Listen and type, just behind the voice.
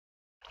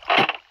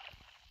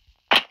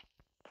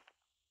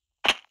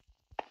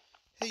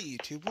Hey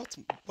YouTube,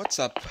 what's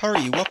up? How are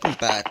you? Welcome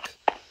back.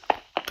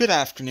 Good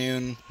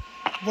afternoon.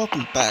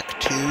 Welcome back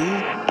to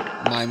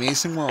My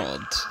Amazing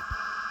World,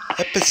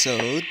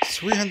 episode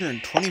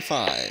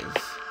 325.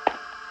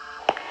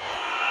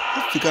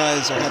 Hope you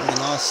guys are having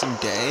an awesome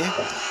day.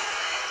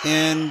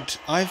 And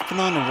I've been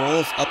on a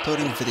roll of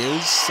uploading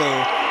videos, so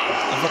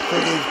I've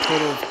uploaded a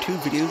total of 2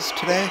 videos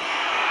today.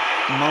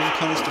 Marvel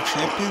Contest of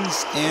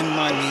Champions and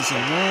My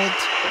Amazing World.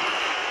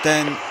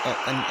 Then,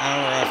 an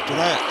hour after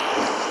that,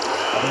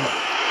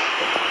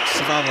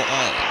 Survival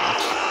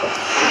Island.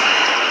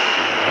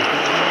 We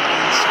haven't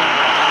been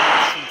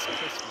since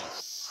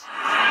Christmas.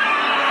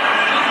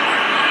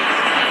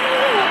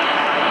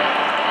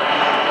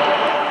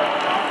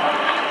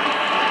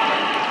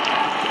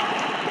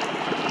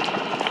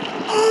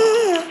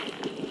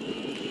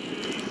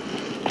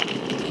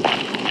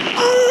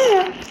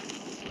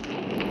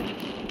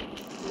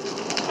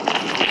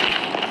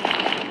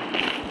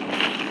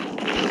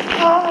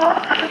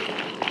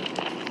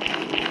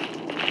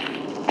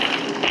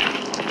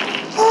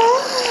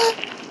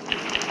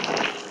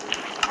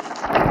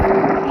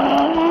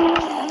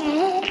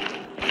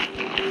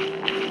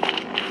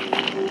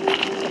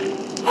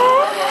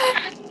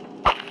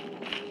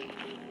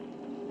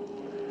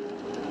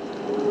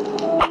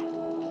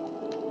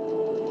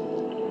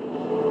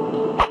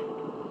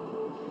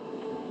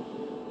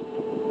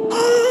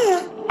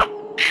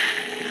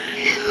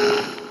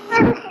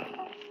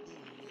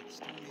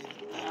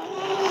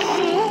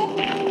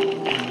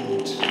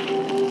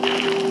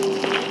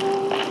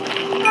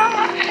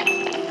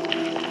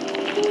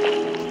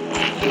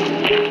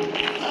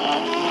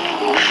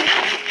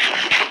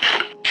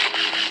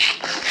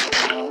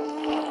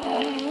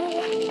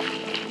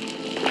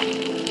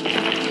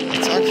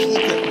 Let's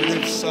actually get rid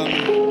of some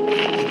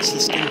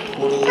existing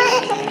portals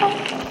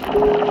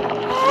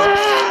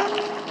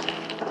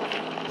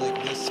like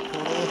this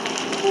portal.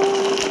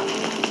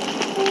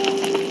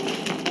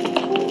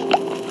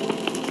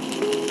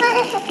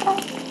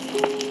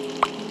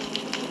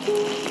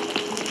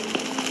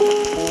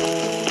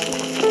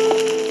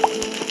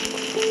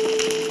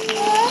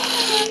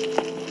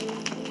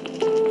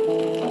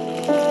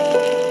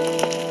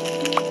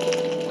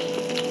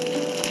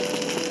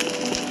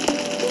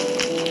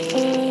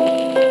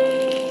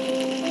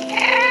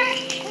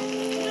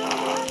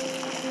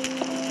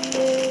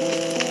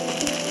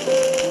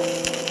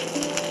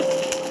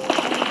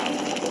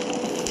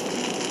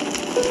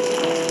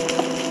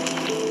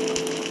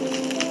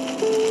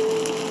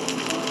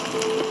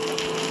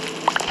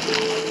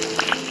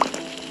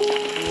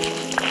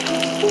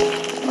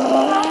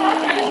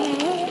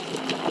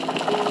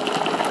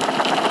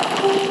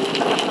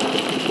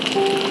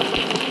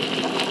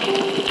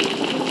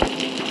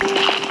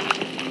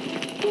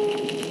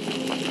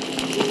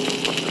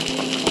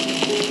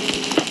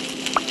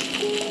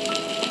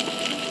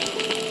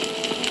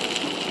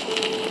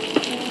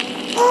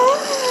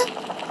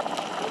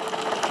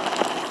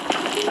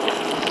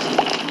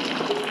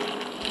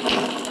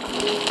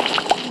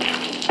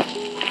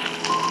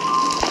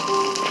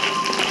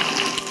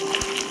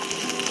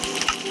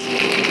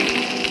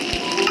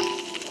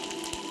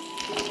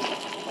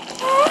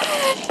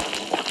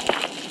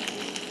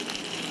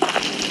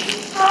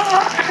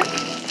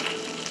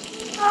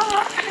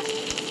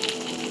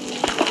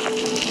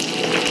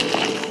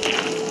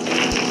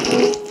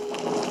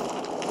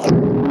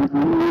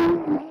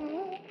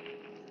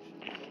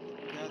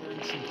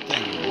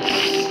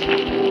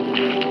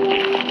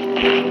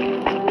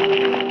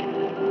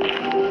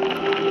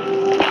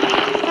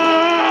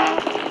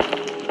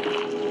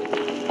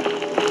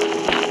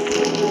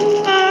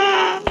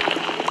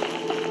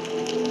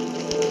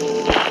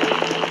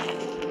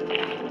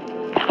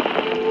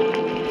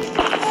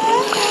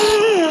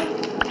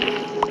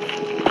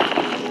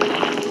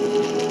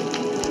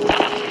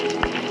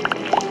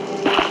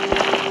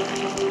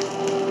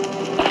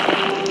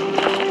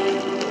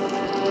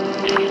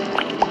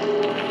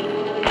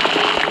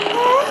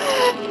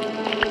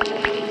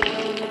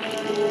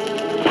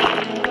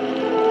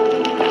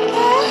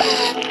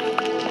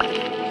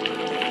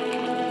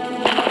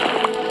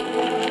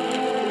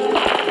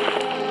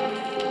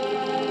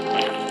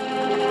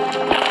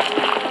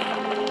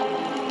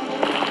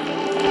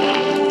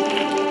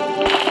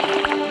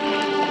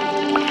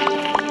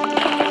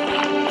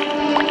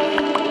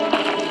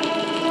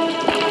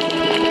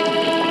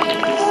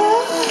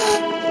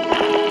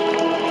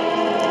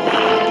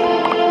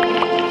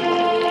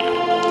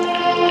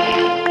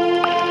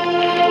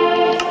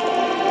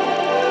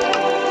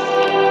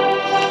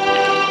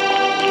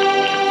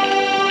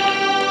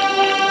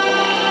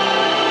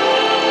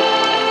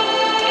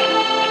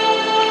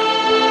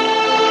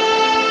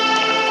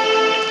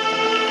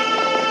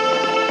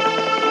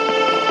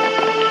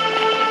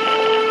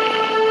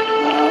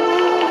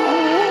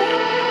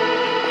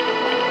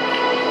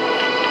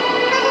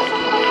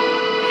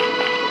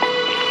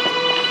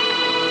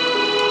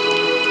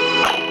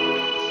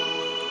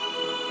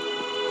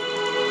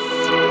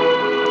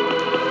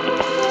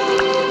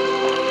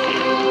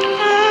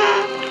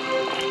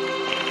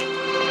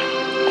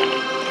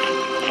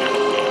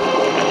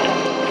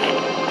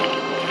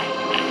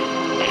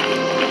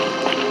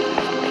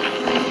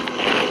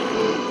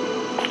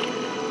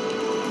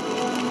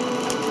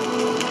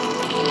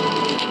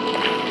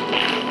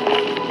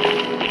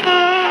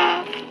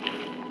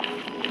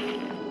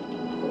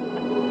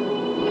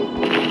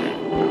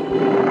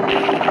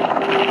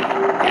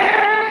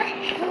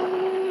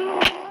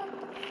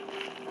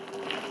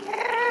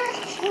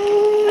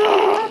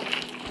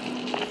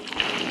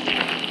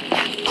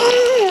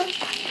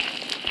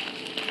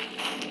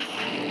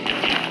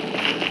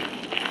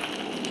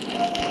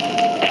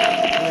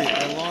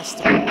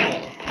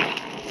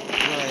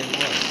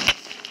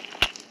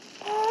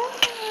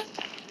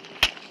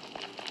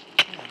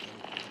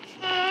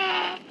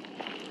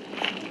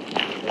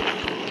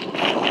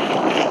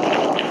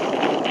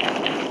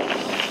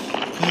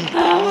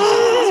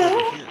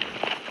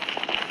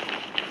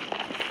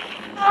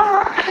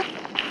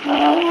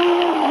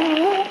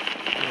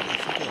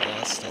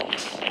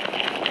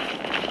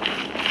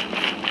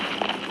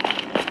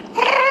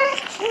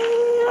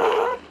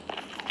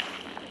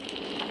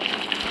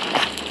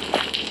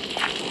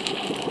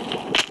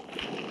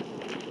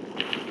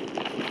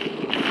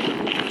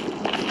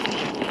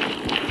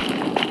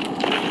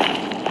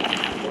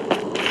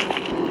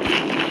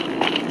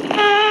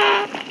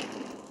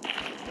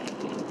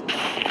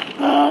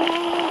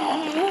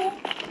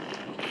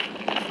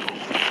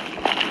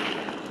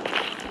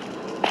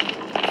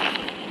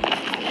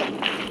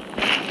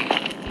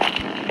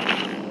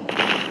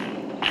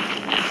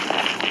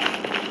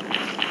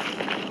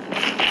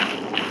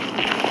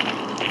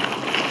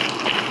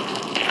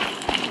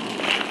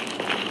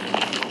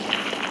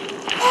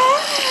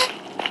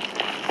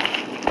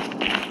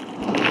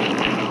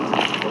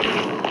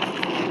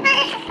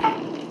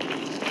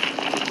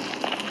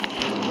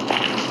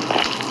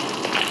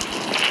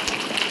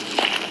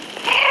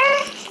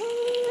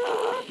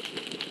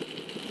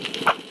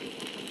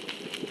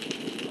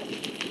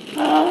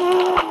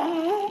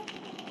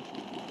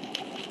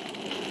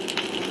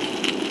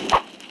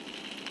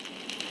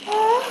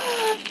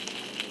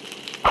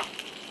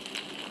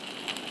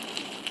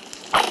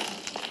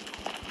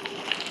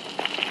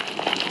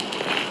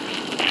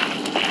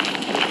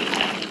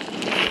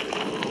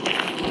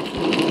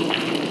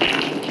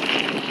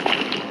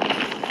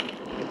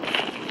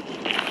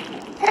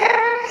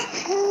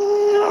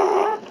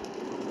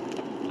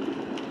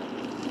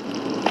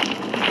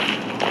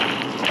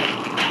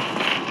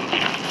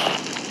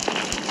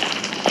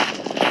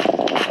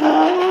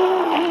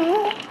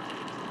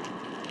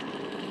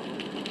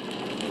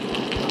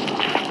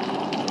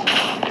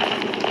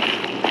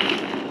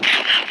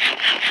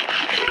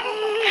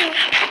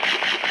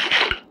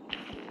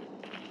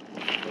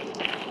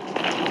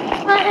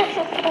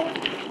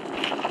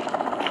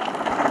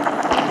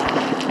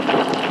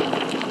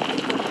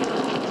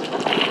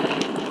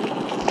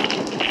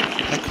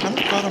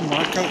 gotta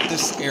mark out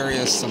this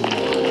area some more. Let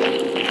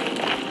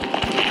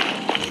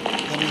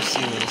me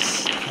see what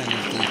this kind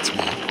of leads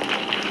me.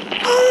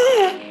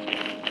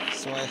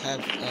 So I have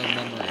a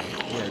memory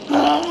where it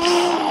goes.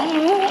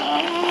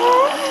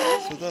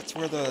 So that's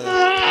where the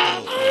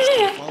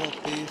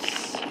follow-up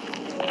base.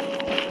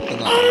 But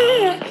not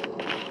anymore.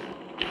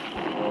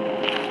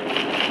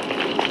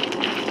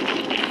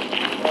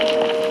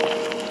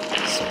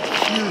 So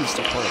here's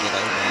the part that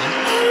I want.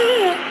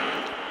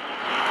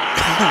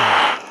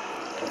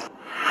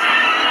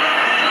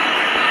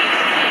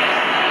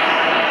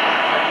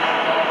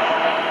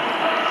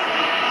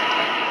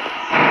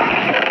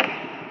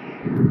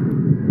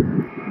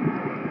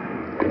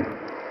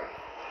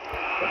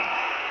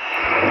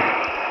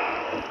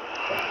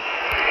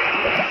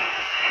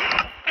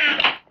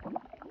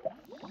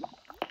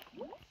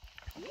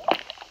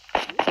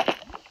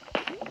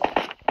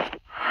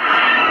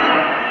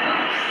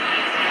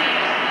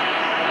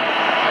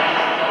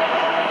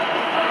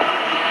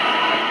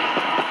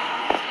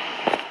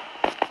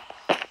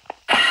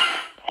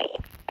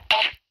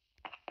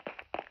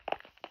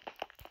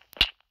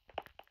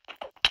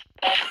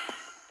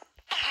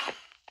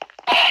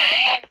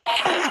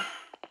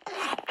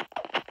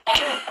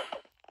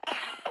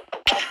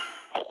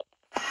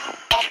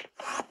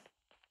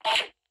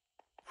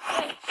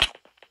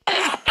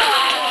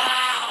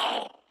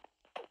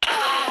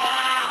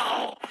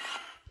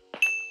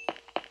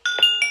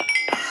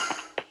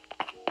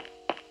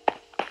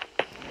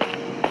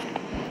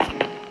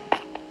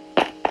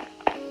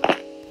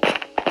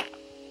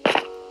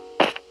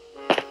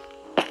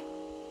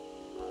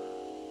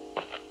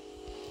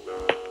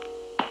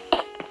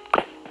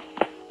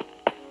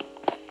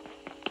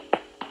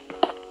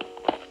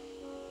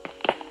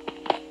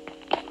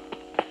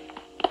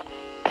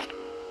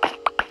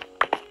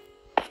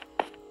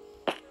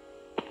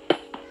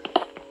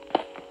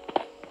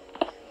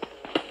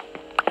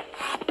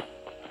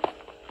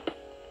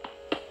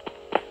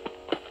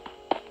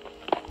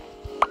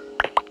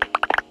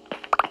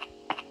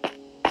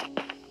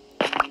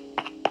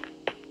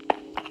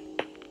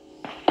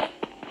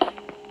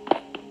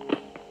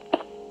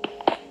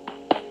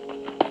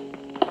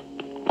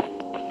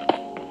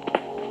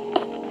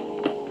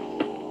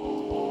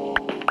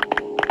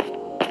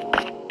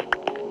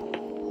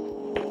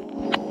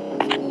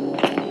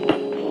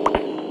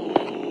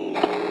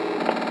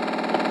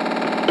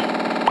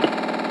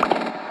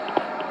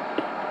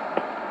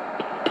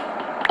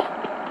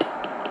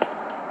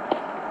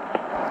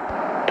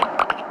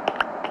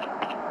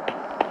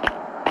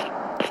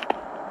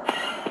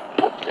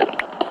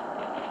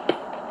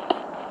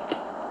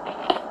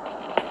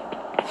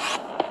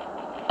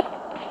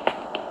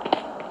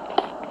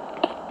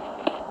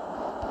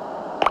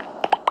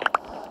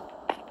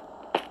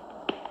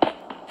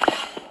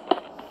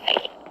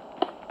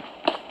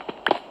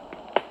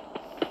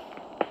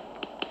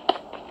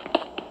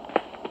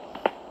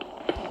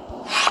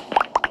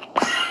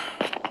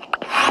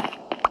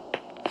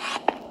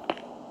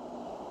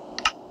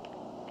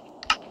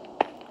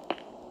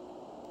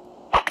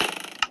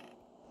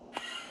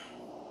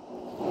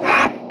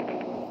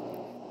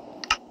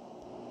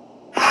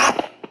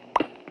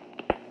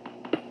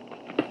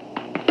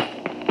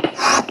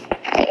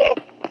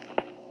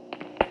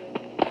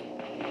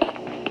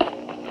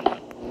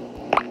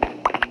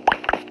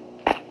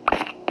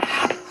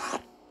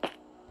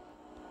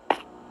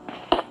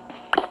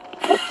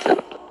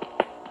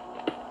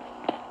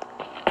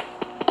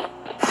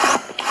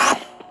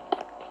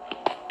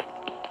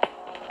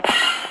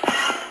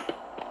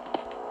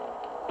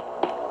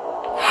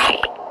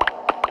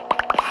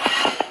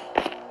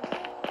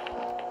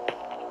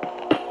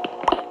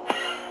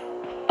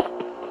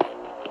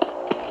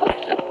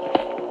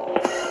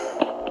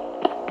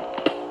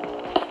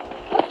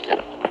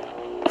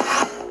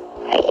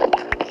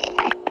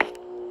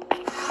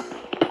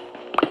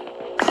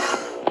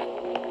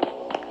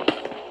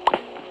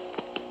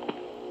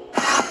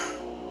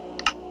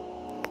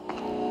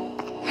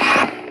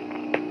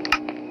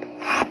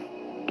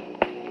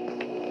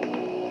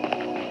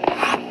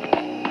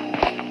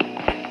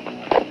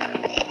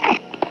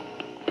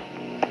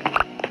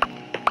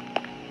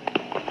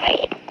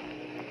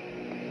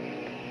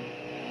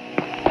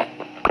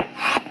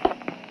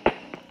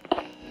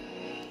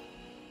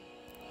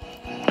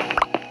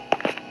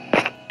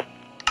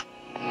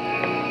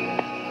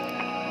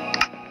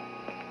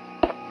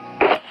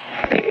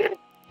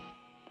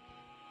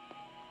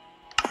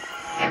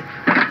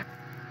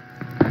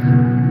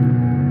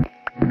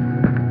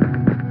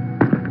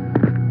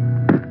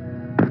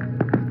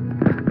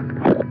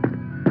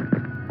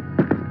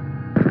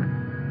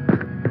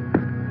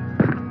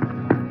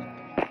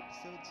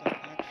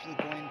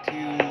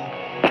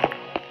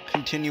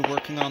 continue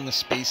working on the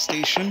space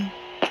station.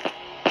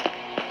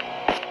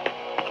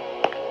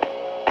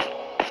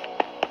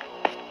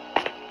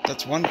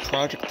 That's one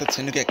project that's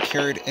going to get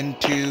carried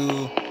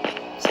into,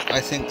 I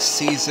think,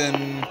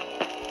 season...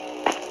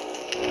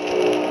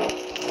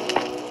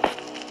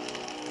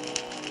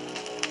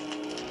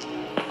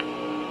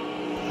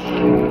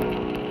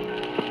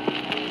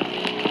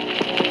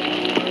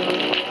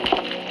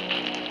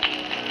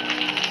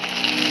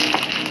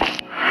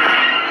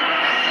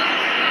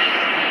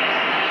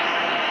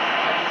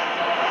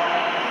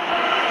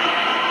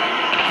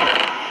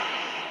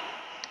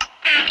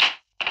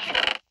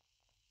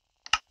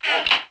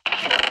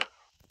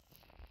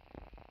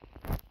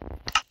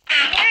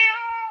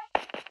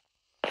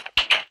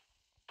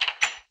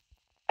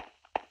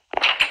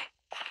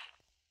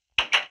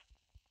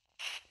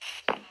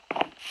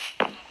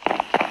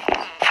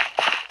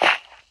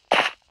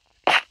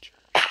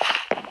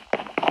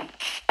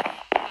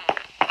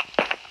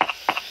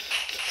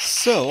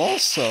 So,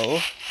 also,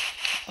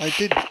 from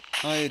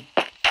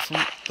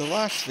the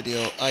last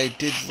video, I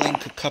did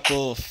link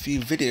a few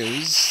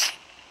videos,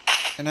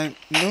 and I'm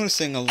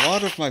noticing a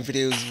lot of my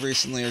videos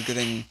recently are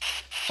getting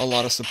a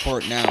lot of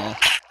support now.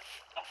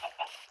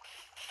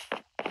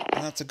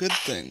 And that's a good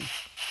thing.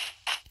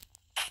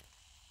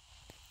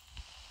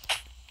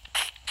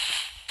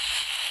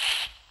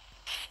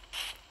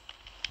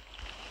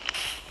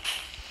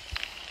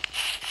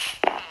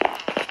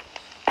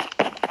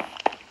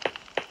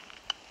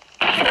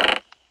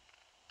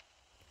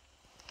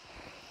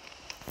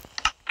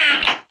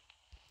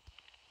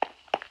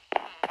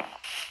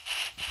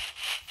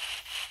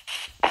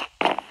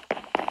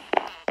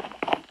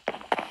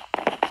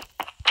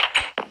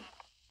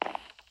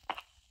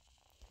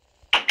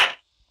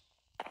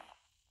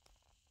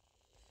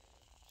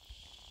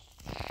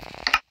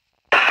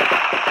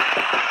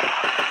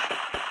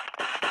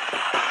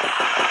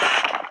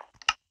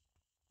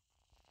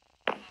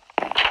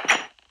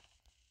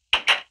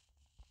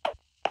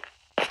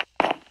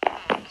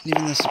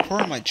 Even the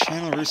support on my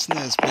channel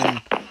recently has been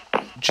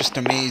just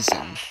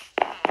amazing.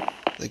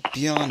 Like,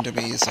 beyond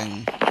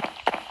amazing.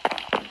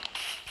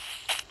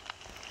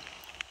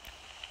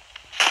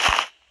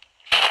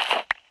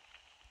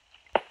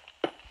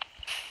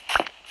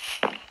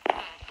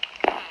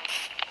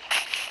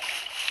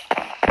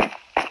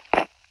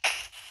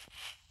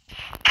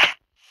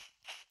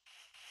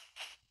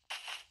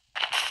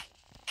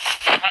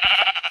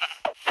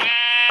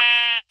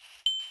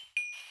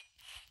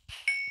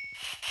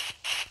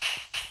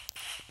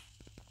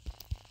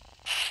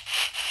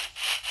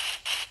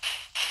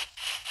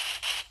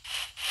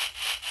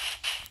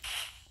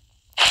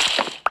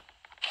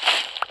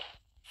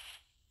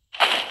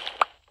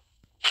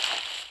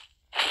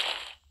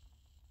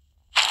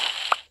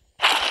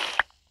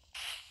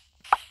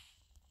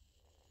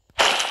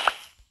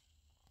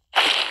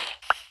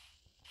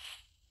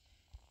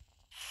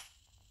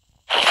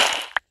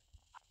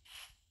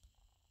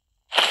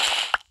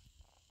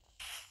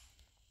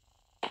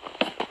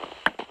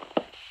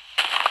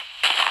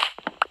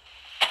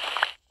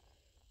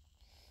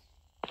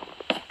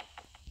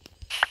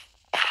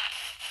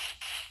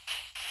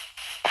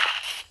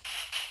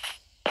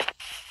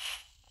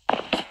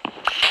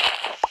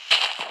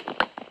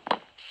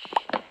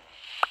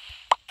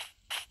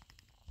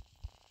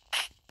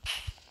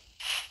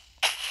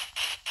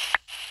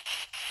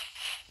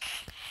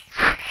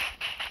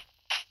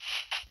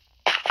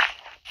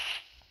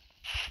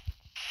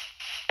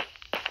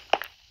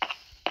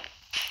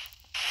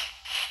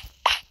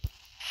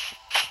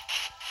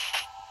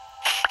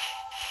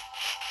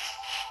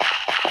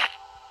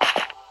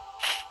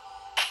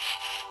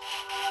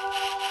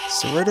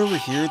 So right over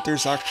here,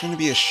 there's actually going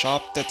to be a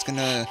shop that's going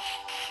to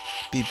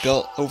be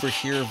built over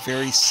here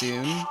very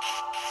soon.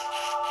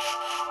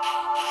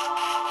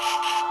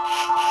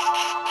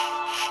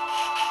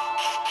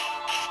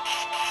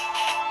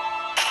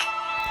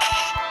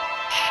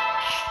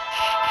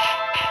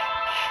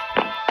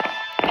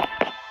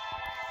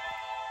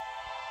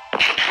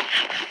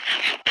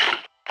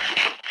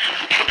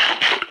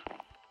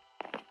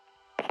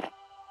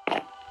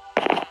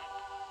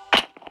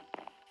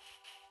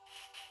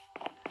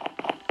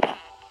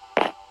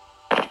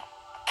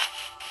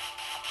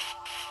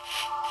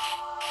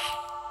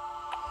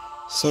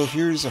 So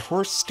here's a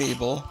horse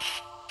stable.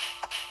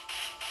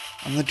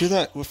 I'm gonna do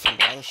that with a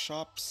lot of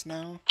shops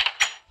now,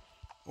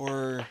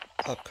 or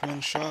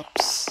upcoming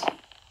shops.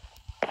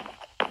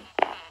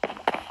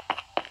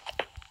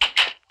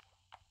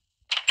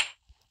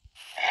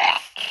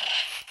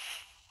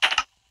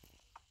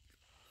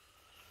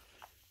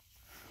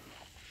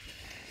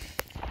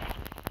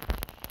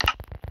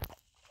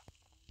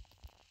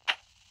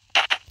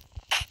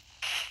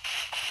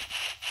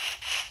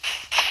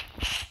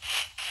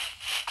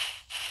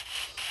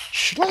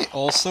 Should I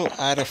also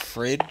add a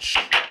fridge?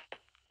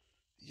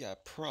 Yeah,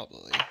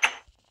 probably.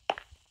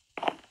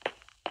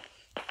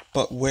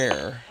 But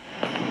where?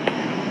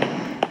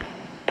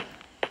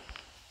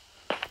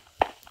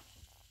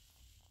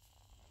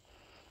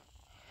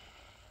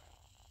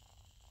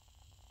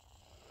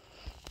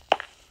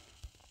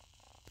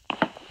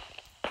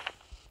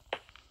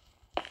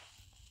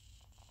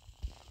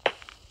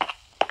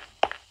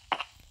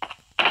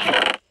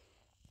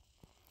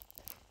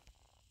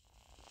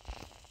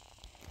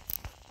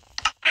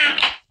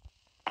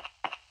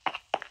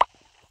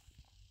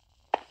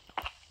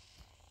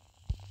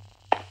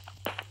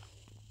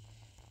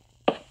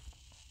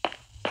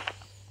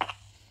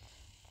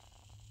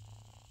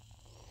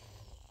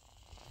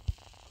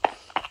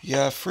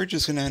 Yeah, fridge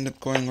is gonna end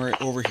up going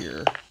right over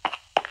here.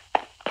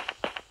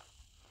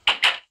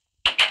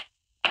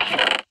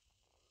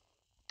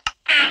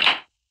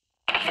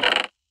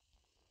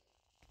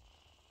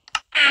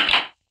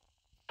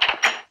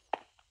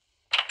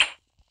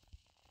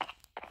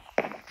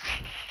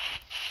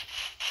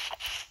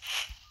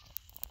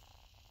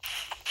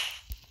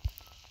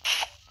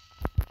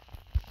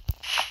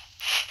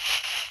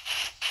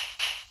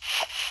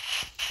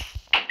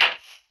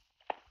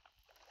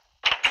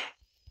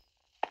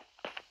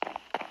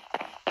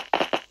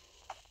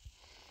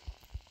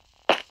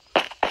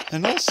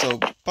 And also,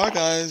 bye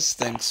guys,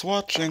 thanks for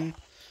watching,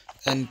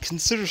 and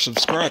consider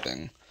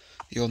subscribing.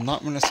 You'll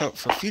not miss out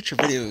for future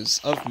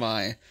videos of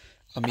my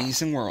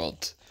amazing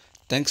world.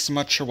 Thanks so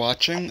much for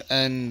watching,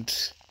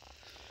 and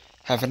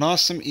have an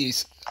awesome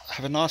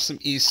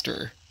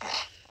Easter.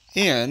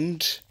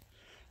 And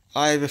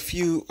I have a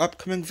few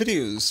upcoming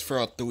videos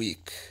throughout the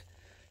week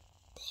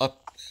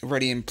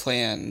ready and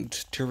planned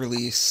to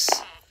release.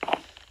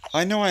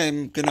 I know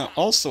I'm gonna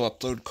also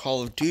upload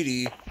Call of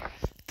Duty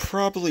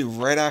probably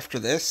right after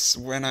this,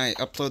 when I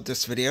upload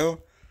this video.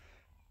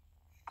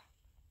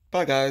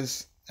 Bye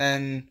guys,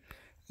 and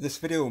this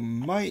video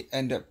might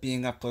end up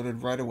being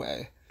uploaded right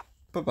away.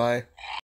 Bye bye.